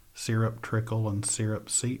clink, syrup trickle, and syrup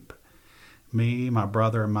seep. Me, my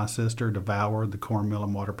brother, and my sister devoured the cornmeal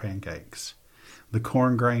and water pancakes, the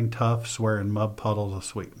corn grain tufts wearing mud puddles of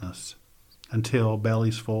sweetness, until,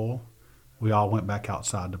 bellies full, we all went back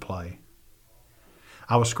outside to play.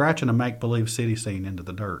 I was scratching a make-believe city scene into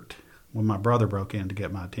the dirt when my brother broke in to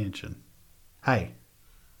get my attention. "Hey,"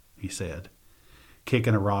 he said,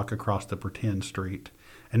 kicking a rock across the pretend street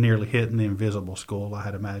and nearly hitting the invisible school I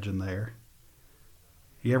had imagined there.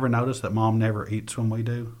 "You ever notice that Mom never eats when we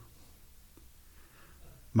do?"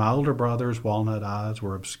 My older brother's walnut eyes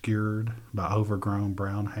were obscured by overgrown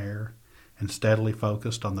brown hair and steadily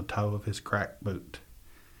focused on the toe of his cracked boot,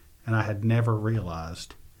 and I had never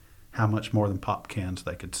realized how much more than pop cans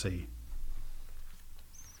they could see.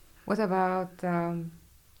 What about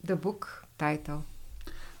the book title?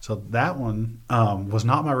 So that one was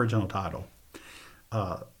not my original title.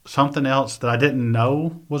 Something else that I didn't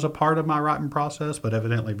know was a part of my writing process, but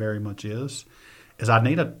evidently very much is I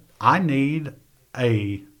need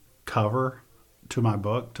a cover to my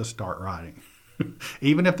book to start writing,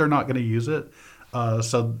 even if they're not going to use it.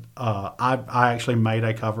 I actually made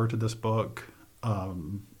a cover to this book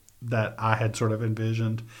that I had sort of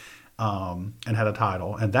envisioned and had a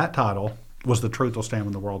title. And that title was "The Truth Will Stand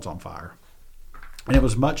When the World's on Fire." And it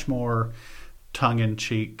was much more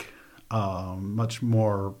tongue-in-cheek, much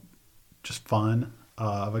more just fun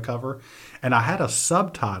of a cover. And I had a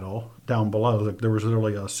subtitle down below. There was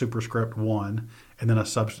literally a superscript 1 and then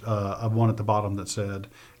a one at the bottom that said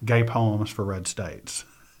 "Gay Poems for Red States."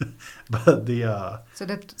 But so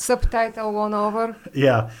the subtitle won over.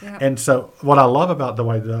 Yeah. And so what I love about the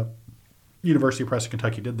way the University Press of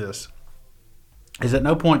Kentucky did this is at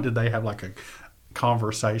no point did they have like a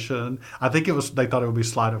conversation. I think they thought it would be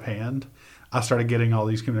sleight of hand. I started getting all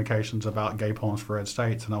these communications about Gay Poems for Red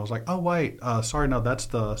States, and I was like, oh wait, sorry, no, that's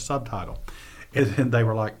the subtitle. And then they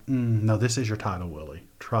were like, no, this is your title, Willie.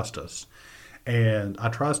 Trust us. And I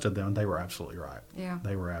trusted them. They were absolutely right. Yeah.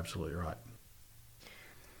 They were absolutely right.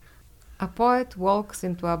 A poet walks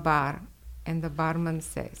into a bar and the barman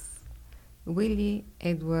says, Willie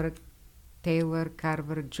Edward Taylor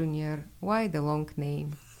Carver Jr., why the long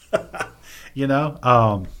name? You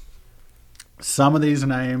know, some of these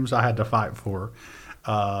names I had to fight for,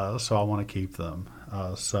 so I want to keep them.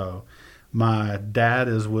 So my dad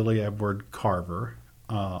is Willie Edward Carver,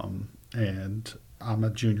 and I'm a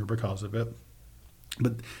junior because of it.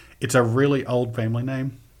 But it's a really old family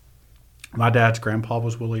name. My dad's grandpa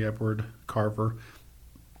was Willie Edward Carver.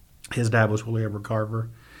 His dad was Willie Edward Carver.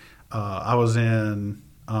 I was in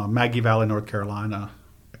Maggie Valley, North Carolina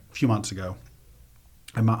a few months ago,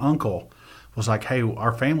 and my uncle was like, hey,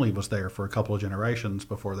 our family was there for a couple of generations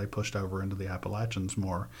before they pushed over into the Appalachians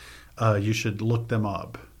more. You should look them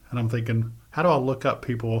up. And I'm thinking, how do I look up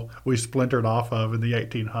people we splintered off of in the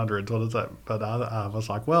 1800s? What is that? But I was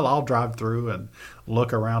like, well, I'll drive through and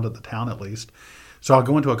look around at the town at least. So I'll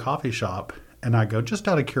go into a coffee shop and I go, just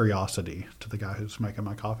out of curiosity, to the guy who's making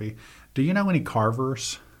my coffee, do you know any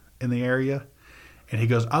Carvers in the area? And he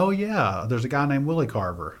goes, oh, yeah, there's a guy named Willie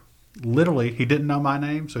Carver. Literally, he didn't know my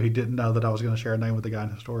name, so he didn't know that I was going to share a name with the guy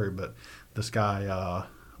in the story. But this guy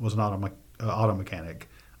was an auto mechanic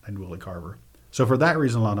named Willie Carver. So for that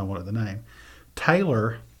reason alone, I wanted the name.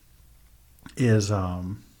 Taylor is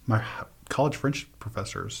my college French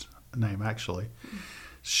professor's name, actually.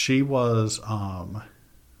 She was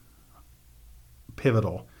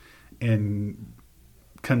pivotal in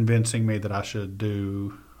convincing me that I should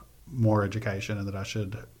do more education and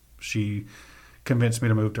that she convinced me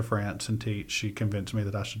to move to France and teach. She convinced me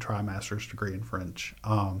that I should try a master's degree in French.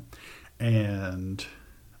 And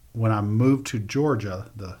when I moved to Georgia,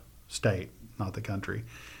 the state, not the country,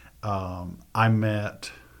 I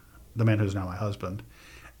met the man who's now my husband,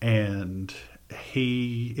 and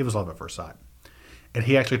it was love at first sight. And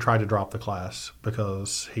he actually tried to drop the class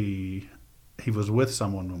because he was with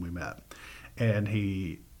someone when we met, and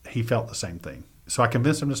he felt the same thing. So I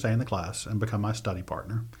convinced him to stay in the class and become my study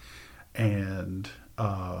partner. And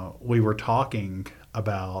we were talking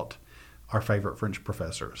about our favorite French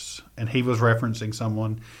professors. And he was referencing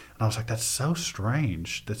someone, and I was like, that's so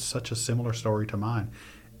strange. That's such a similar story to mine.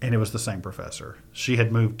 And it was the same professor. She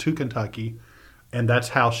had moved to Kentucky, and that's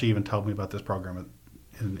how she even told me about this program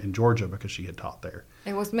in Georgia, because she had taught there.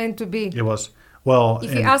 It was meant to be. It was. Well,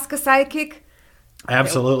 if you ask a psychic,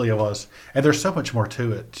 absolutely it was. And there's so much more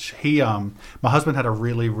to it. My husband had a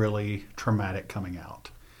really, really traumatic coming out.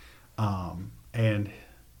 And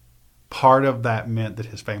part of that meant that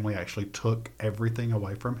his family actually took everything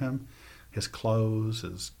away from him, his clothes,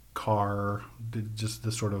 his car, just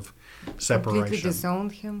this sort of separation. Completely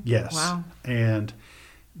disowned him? Yes. Wow. And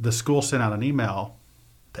the school sent out an email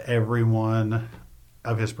to every one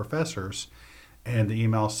of his professors, and the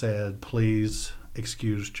email said, please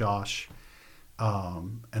excuse Josh,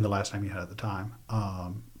 and the last name he had at the time,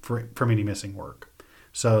 from any missing work.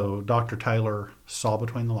 So Dr. Taylor saw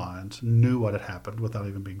between the lines, knew what had happened without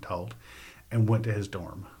even being told, and went to his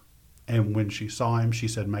dorm. And when she saw him, she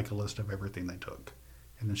said, make a list of everything they took.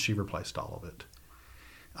 And then she replaced all of it.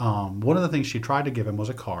 One of the things she tried to give him was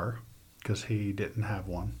a car, because he didn't have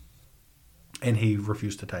one. And he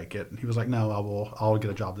refused to take it. And he was like, no, I'll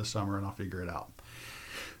get a job this summer and I'll figure it out.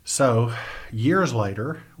 So years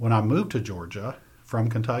later, when I moved to Georgia from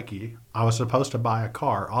Kentucky, I was supposed to buy a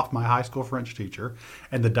car off my high school French teacher.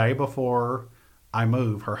 And the day before I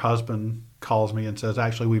moved, her husband calls me and says,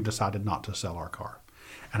 actually, we've decided not to sell our car.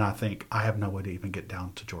 And I think, I have no way to even get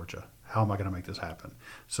down to Georgia. How am I going to make this happen?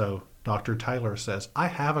 So Dr. Taylor says, I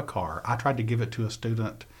have a car. I tried to give it to a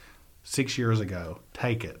student 6 years ago.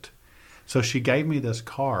 Take it. So she gave me this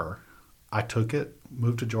car. I took it,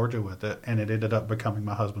 moved to Georgia with it, and it ended up becoming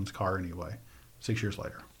my husband's car anyway, 6 years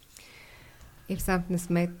later. If something's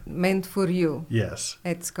meant for you, yes,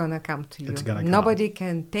 it's going to come to you. It's going to come. Nobody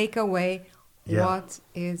can take away what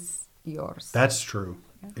is yours. That's true.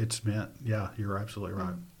 Yeah. It's meant. Yeah, you're absolutely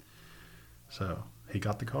right. So he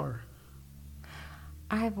got the car.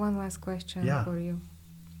 I have one last question for you.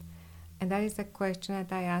 And that is a question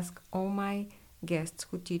that I ask all my guests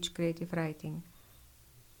who teach creative writing.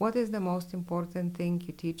 What is the most important thing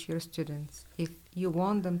you teach your students? If you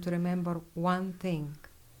want them to remember one thing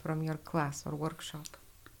from your class or workshop,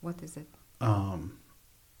 what is it?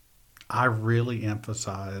 I really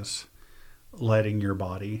emphasize letting your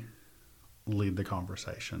body lead the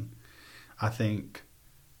conversation. I think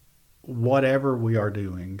whatever we are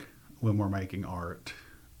doing when we're making art,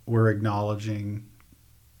 we're acknowledging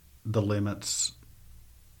the limits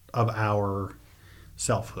of our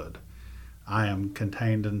selfhood. I am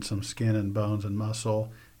contained in some skin and bones and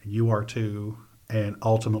muscle, and you are too. And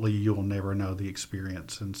ultimately, you will never know the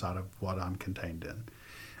experience inside of what I'm contained in.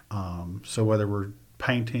 So whether we're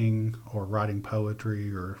painting or writing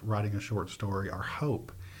poetry or writing a short story, our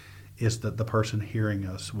hope is that the person hearing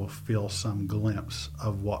us will feel some glimpse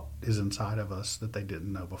of what is inside of us that they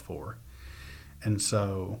didn't know before. And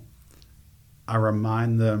so I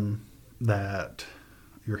remind them that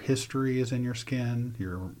your history is in your skin,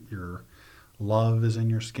 your love is in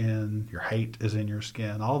your skin, your hate is in your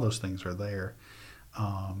skin. All those things are there.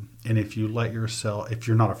 And if you let yourself, if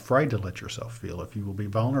you're not afraid to let yourself feel, if you will be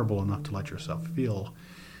vulnerable enough to let yourself feel,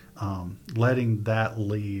 letting that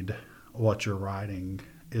lead what you're writing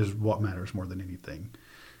is what matters more than anything.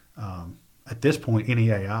 At this point,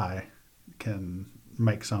 any AI can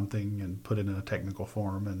make something and put it in a technical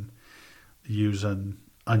form and use an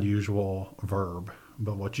unusual verb.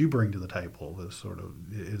 But what you bring to the table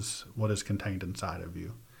is what is contained inside of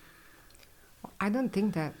you. I don't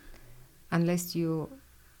think that unless you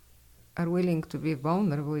are willing to be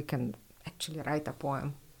vulnerable, you can actually write a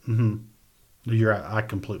poem. I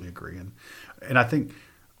completely agree. And I think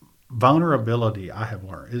vulnerability, I have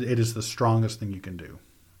learned, it is the strongest thing you can do.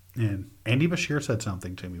 And Andy Bashir said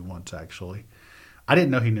something to me once, actually. I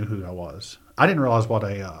didn't know he knew who I was. I didn't realize what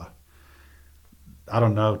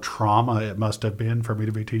trauma it must have been for me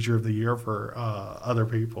to be Teacher of the Year for other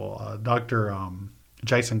people. Dr.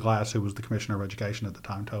 Jason Glass, who was the Commissioner of Education at the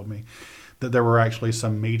time, told me that there were actually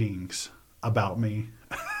some meetings about me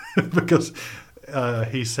because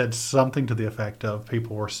he said something to the effect of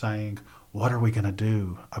people were saying, what are we going to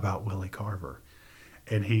do about Willie Carver?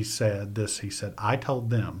 And he said, I told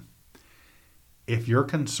them, if you're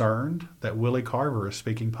concerned that Willie Carver is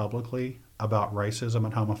speaking publicly about racism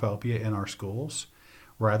and homophobia in our schools,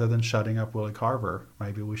 rather than shutting up Willie Carver,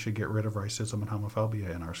 maybe we should get rid of racism and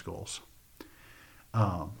homophobia in our schools.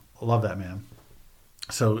 Love that man.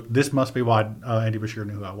 So this must be why Andy Bashir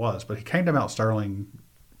knew who I was. But he came to Mount Sterling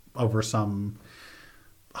over some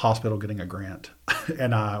hospital getting a grant,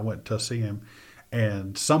 and I went to see him.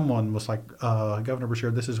 And someone was like, Governor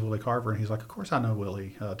Bashir, this is Willie Carver. And he's like, of course I know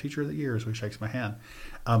Willie, Teacher of the Year, so he shakes my hand.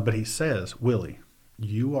 But he says, Willie,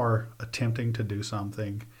 you are attempting to do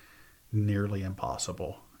something nearly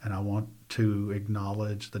impossible. And I want to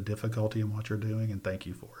acknowledge the difficulty in what you're doing and thank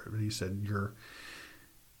you for it. But he said,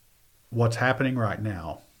 what's happening right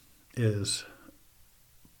now is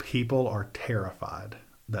people are terrified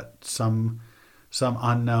that some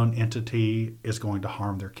unknown entity is going to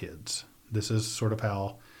harm their kids. This is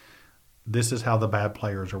how the bad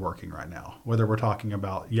players are working right now. Whether we're talking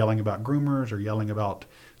about yelling about groomers or yelling about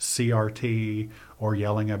CRT or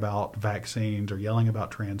yelling about vaccines or yelling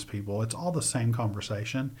about trans people, it's all the same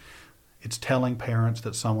conversation. It's telling parents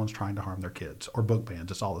that someone's trying to harm their kids, or book bans.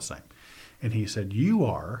 It's all the same. And he said, you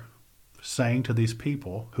are saying to these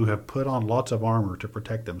people who have put on lots of armor to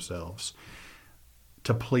protect themselves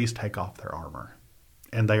to please take off their armor.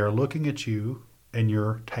 And they are looking at you, and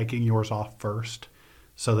you're taking yours off first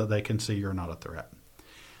so that they can see you're not a threat.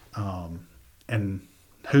 And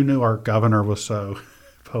who knew our governor was so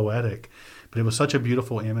poetic? But it was such a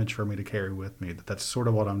beautiful image for me to carry with me. That's sort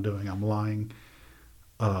of what I'm doing. I'm lying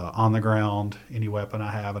on the ground, any weapon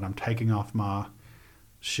I have, and I'm taking off my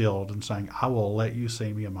shield and saying, I will let you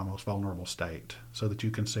see me in my most vulnerable state so that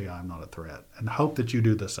you can see I'm not a threat, and hope that you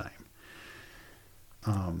do the same.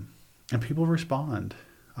 And people respond.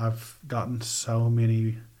 I've gotten so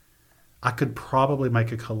many. I could probably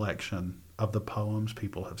make a collection of the poems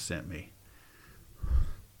people have sent me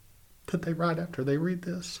that they write after they read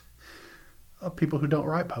this, of people who don't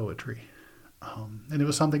write poetry. And it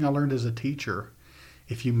was something I learned as a teacher.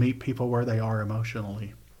 If you meet people where they are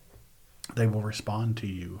emotionally, they will respond to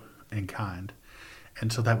you in kind.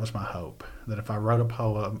 And so that was my hope, that if I wrote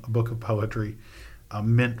a book of poetry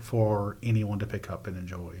meant for anyone to pick up and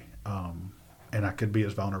enjoy, and I could be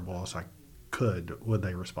as vulnerable as I could, would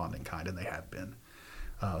they respond in kind? And they have been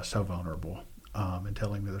so vulnerable in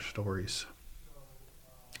telling me their stories.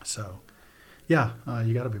 So, yeah,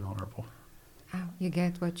 you got to be vulnerable. You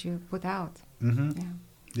get what you put out. Mm-hmm.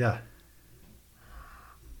 Yeah.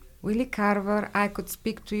 Willie Carver, I could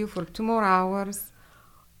speak to you for 2 more hours,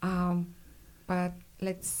 but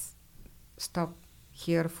let's stop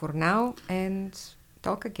here for now and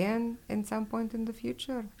talk again in some point in the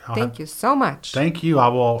future. Thank you so much. Thank you.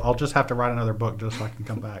 I'll just have to write another book just so I can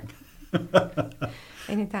come back.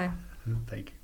 Anytime. Thank you.